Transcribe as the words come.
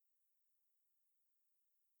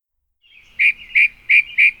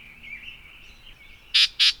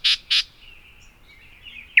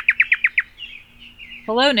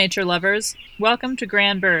Hello, nature lovers. Welcome to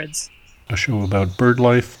Grand Birds, a show about bird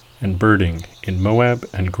life and birding in Moab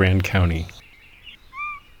and Grand County.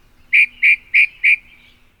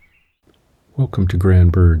 Welcome to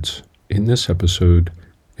Grand Birds. In this episode,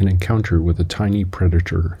 an encounter with a tiny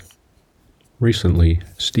predator. Recently,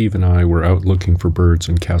 Steve and I were out looking for birds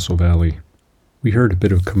in Castle Valley. We heard a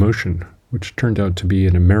bit of commotion, which turned out to be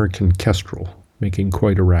an American kestrel making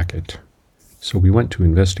quite a racket. So we went to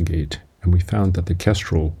investigate, and we found that the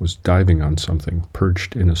kestrel was diving on something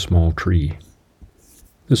perched in a small tree.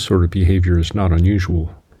 This sort of behavior is not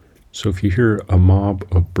unusual, so if you hear a mob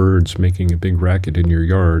of birds making a big racket in your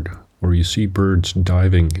yard, or you see birds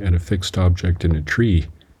diving at a fixed object in a tree,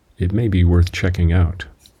 it may be worth checking out.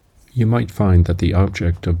 You might find that the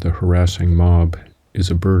object of the harassing mob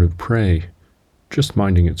is a bird of prey, just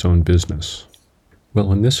minding its own business.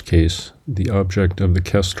 Well, in this case, the object of the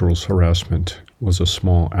kestrel's harassment was a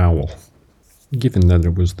small owl. Given that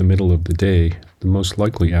it was the middle of the day, the most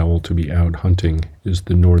likely owl to be out hunting is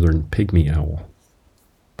the northern pygmy owl.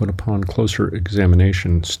 But upon closer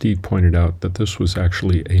examination, Steve pointed out that this was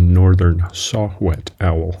actually a northern saw-whet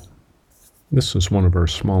owl. This is one of our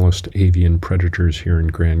smallest avian predators here in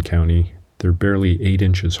Grand County. They're barely 8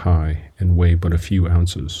 inches high and weigh but a few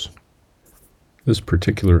ounces. This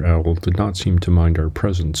particular owl did not seem to mind our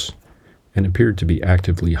presence and appeared to be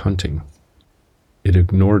actively hunting. It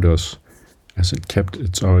ignored us as it kept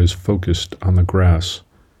its eyes focused on the grass,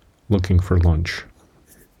 looking for lunch.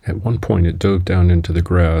 At one point it dove down into the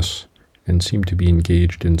grass and seemed to be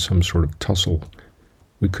engaged in some sort of tussle.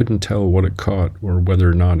 We couldn't tell what it caught or whether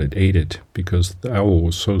or not it ate it because the owl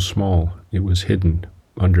was so small it was hidden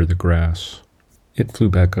under the grass. It flew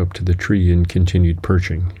back up to the tree and continued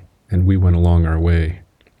perching, and we went along our way,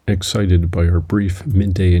 excited by our brief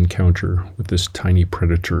midday encounter with this tiny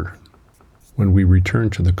predator. When we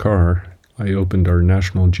returned to the car, I opened our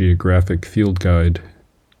National Geographic field guide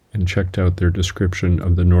and checked out their description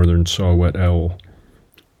of the northern saw-whet owl.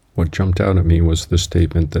 What jumped out at me was the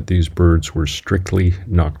statement that these birds were strictly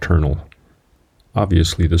nocturnal.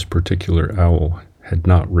 Obviously, this particular owl had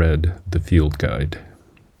not read the field guide.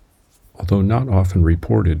 Although not often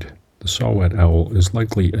reported, the saw-whet owl is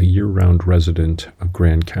likely a year-round resident of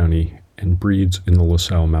Grand County and breeds in the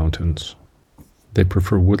LaSalle Mountains. They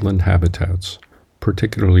prefer woodland habitats,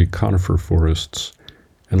 particularly conifer forests,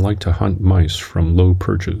 and like to hunt mice from low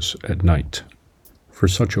perches at night. For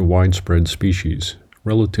such a widespread species,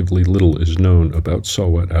 relatively little is known about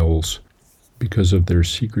saw-whet owls because of their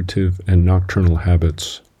secretive and nocturnal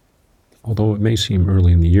habits. Although it may seem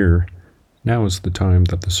early in the year, now is the time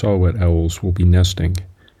that the saw-whet owls will be nesting,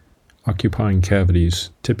 occupying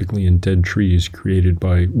cavities typically in dead trees created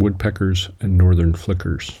by woodpeckers and northern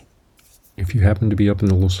flickers. If you happen to be up in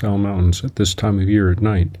the LaSalle Mountains at this time of year at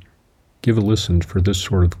night, give a listen for this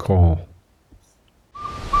sort of call.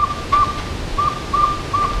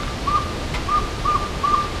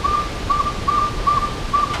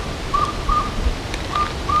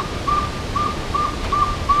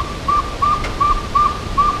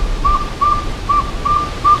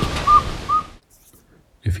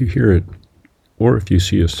 If you hear it, or if you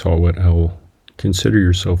see a saw-whet owl, consider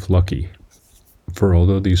yourself lucky. For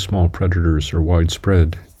although these small predators are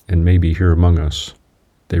widespread and may be here among us,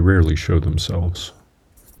 they rarely show themselves,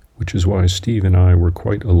 which is why Steve and I were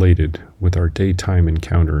quite elated with our daytime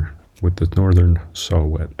encounter with the northern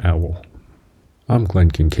saw-whet owl. I'm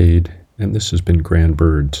Glenn Kincaid, and this has been Grand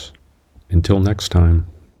Birds. Until next time.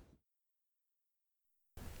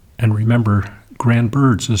 And remember, Grand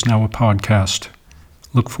Birds is now a podcast.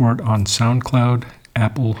 Look for it on SoundCloud,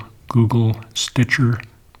 Apple, Google, Stitcher,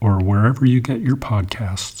 or wherever you get your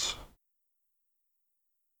podcasts.